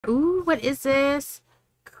Ooh, what is this?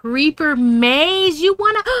 Creeper maze. You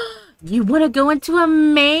wanna go into a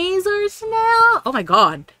maze or Snell? Oh my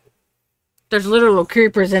god. There's literal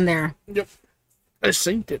creepers in there. Yep. I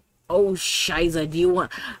synced it. Oh shiza, do you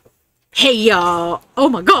want... Hey y'all. Oh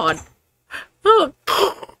my god. Oh.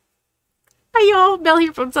 Hey y'all, Belle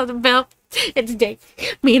here from Southern Belle. And today,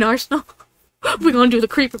 me and Arsenal, we're gonna do the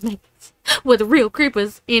creeper maze with the real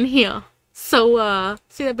creepers in here. So,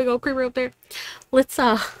 see that big old creeper up there? Let's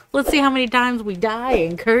see how many times we die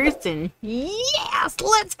and curse and yes,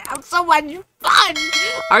 let's have so much fun!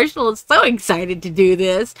 Arsenal is so excited to do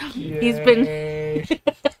this. Yay. He's been...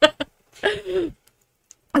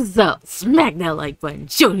 So, smack that like button,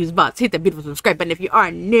 show who's boss, hit that beautiful subscribe button if you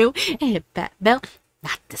are new, and hit that bell,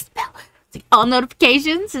 not this bell. All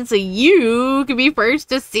notifications, and so you can be first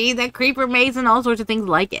to see that creeper maze and all sorts of things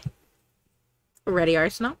like it. Ready,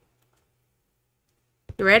 Arsenal?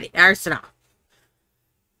 You ready? Arsenal.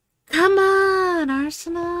 Come on,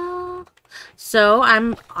 Arsenal. So,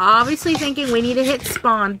 I'm obviously thinking we need to hit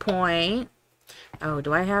spawn point. Oh,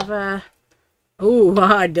 do I have a... Oh,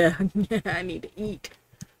 I need to eat.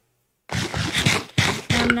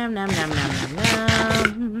 Nom, nom, nom, nom, nom,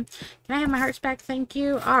 nom. Can I have my hearts back? Thank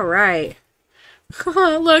you. All right.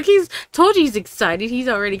 Look, told you he's excited. He's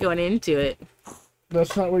already going into it.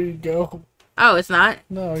 That's not where you go. Oh, it's not?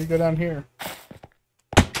 No, you go down here.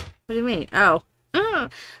 What do you mean? Oh.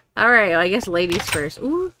 All right. Well, I guess ladies first.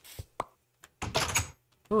 Ooh.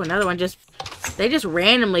 Ooh, another one they just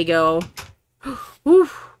randomly go. Ooh.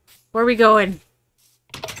 Where are we going?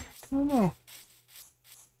 I don't know.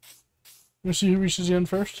 You see who reaches the end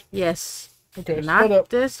first? Yes. Okay, not split up.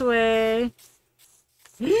 This way.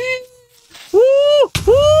 Woo! Woo!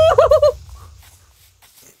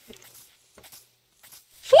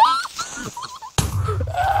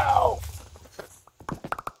 Ow!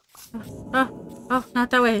 Oh, not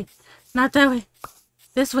that way. Not that way.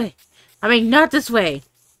 This way. I mean, not this way.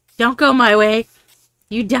 Don't go my way.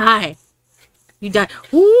 You die. You die.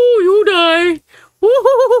 Ooh, you die. Ooh,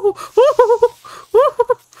 ooh, ooh.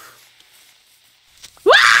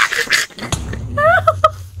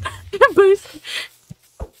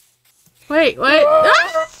 Wait, what?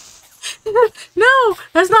 Ah! No,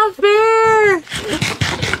 that's not fair.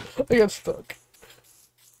 I got stuck.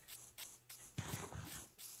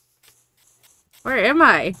 Where am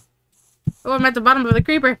I? Oh, I'm at the bottom of the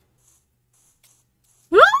creeper.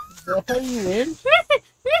 Is that how you win?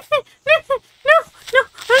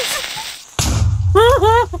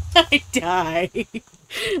 No. I died.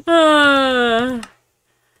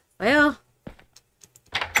 Well.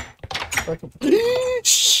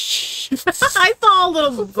 I saw a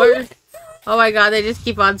little bird. Oh my god, they just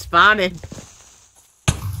keep on spawning.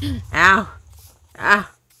 Ow. Ow.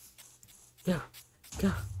 Go.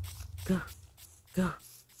 Go. Go. Go.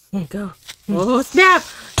 Go. Oh, snap!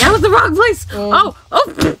 That was the wrong place! Oh.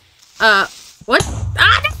 What?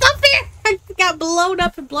 Ah, that's not fair! I got blown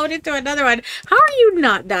up and blown into another one. How are you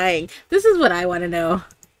not dying? This is what I want to know.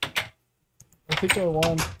 I think I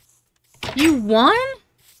won. You won?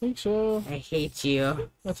 I think so. I hate you.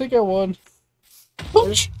 I think I won.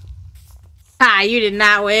 Ah, you did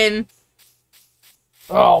not win.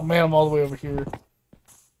 Oh man, I'm all the way over here.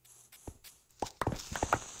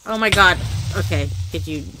 Oh my god. Okay, could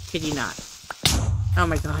you not? Oh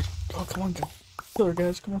my god. Oh, come on, go. Kill her,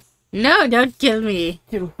 guys, come on. No, don't kill me.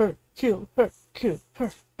 Kill her, kill her, kill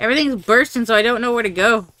her. Everything's bursting, so I don't know where to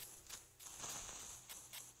go.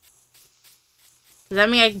 Does that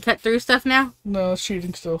mean I can cut through stuff now? No, it's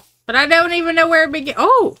cheating still. But I don't even know where it begins.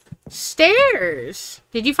 Oh, stairs.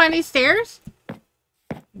 Did you find these stairs?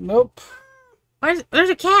 Nope. There's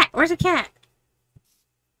a cat. Where's a cat?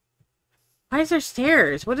 Why is there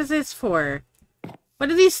stairs? What is this for? What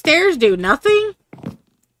do these stairs do? Nothing?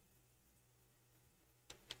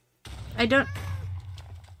 I don't...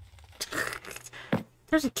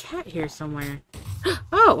 There's a cat here somewhere.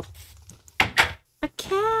 Oh! A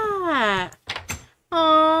cat!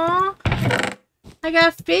 Aww! I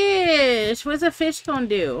got fish! What's a fish gonna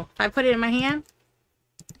do? If I put it in my hand?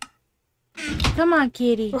 Come on,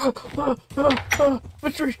 kitty.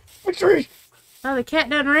 Victory! Victory! Oh, the cat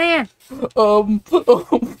done ran.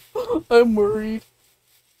 I'm worried.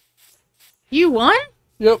 You won?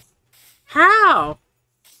 Yep. How?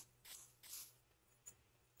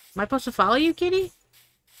 Am I supposed to follow you, kitty?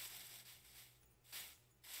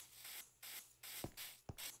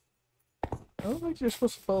 I don't think you're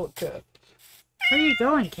supposed to follow a cat. Where are you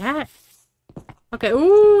going, cat? Okay,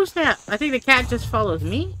 ooh, snap. I think the cat just follows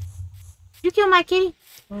me. You kill my kitty?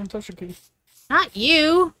 I don't touch your kitty. Not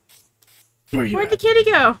you. Where'd the kitty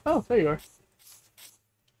go? Oh, there you are.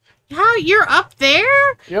 How? You're up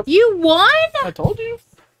there? Yep. You won? I told you.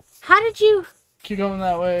 How did you... Keep going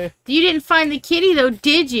that way. You didn't find the kitty, though,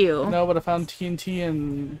 did you? No, but I found TNT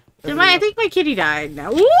and... I think my kitty died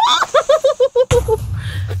now. Oh,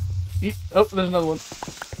 there's another one.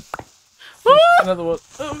 There's another one.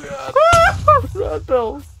 Oh, God. Rod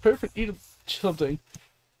Bell. Perfect. Eat something.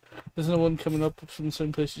 There's another one coming up from the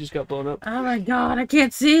same place you just got blown up. Oh, my God. I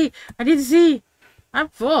can't see. I need to see. I'm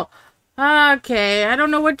full. Okay. I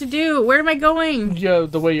don't know what to do. Where am I going? Yeah,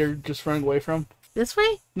 the way you're just running away from. This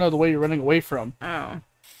way? No, the way you're running away from. Oh.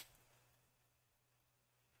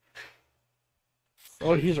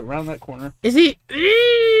 Oh, he's around that corner. Is he?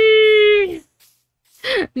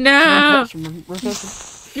 No. Run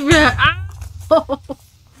past him.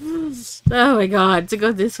 Oh my God. To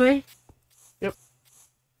go this way? Yep.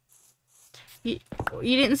 You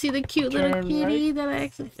didn't see the cute little Turn kitty that I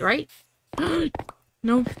actually... Right?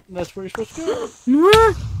 No. That's where you're supposed to go.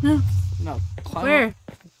 No. No. No. Climb Where? up.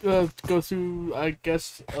 Go through, I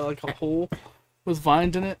guess, like a hole with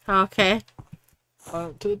vines in it. Okay.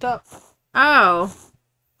 To the top. Oh.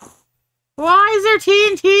 Why is there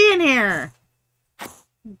TNT in here?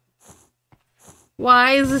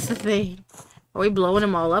 Why is this a thing? Are we blowing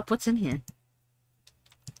them all up? What's in here?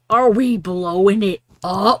 Are we blowing it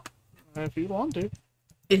up? If you want to.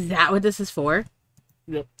 Is that what this is for?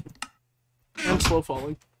 Yep. And slow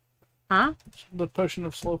falling. Huh? The potion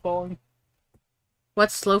of slow falling.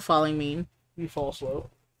 What's slow falling mean? You fall slow.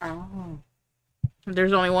 Oh.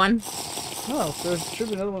 There's only one? No, there should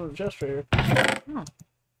be another one in the chest right here. Oh.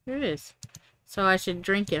 There it is. So I should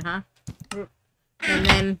drink it, huh? Yep. And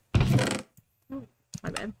then... Oh, my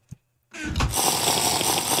bad.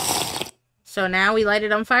 So now we light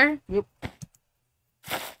it on fire? Yep.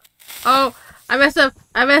 Oh, I messed up.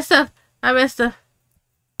 I messed up. I messed up.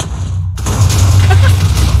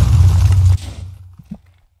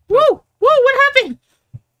 Whoa! Whoa, what happened?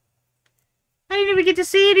 I didn't even get to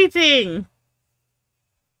see anything.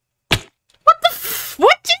 What the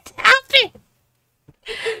what just happened?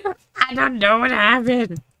 I don't know what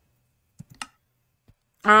happened.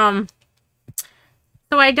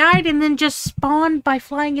 So I died and then just spawned by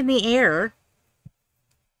flying in the air.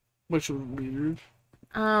 Which was weird.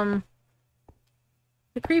 The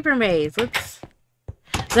creeper maze.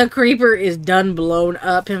 The creeper is done blown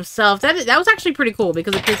up himself. That was actually pretty cool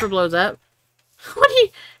because the creeper blows up. What do you...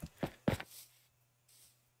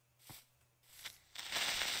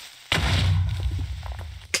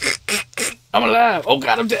 I'm alive! Oh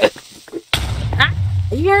God, I'm dead! Ah,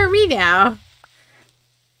 you heard me now.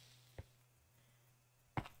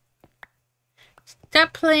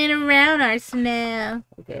 Stop playing around, Arsenal.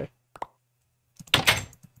 Okay.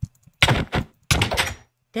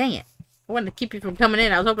 Dang it. I wanted to keep you from coming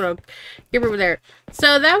in. I was hoping to get over there.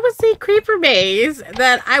 So that was the creeper maze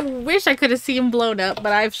that I wish I could have seen blown up,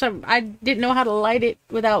 but I didn't know how to light it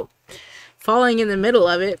without falling in the middle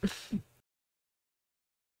of it.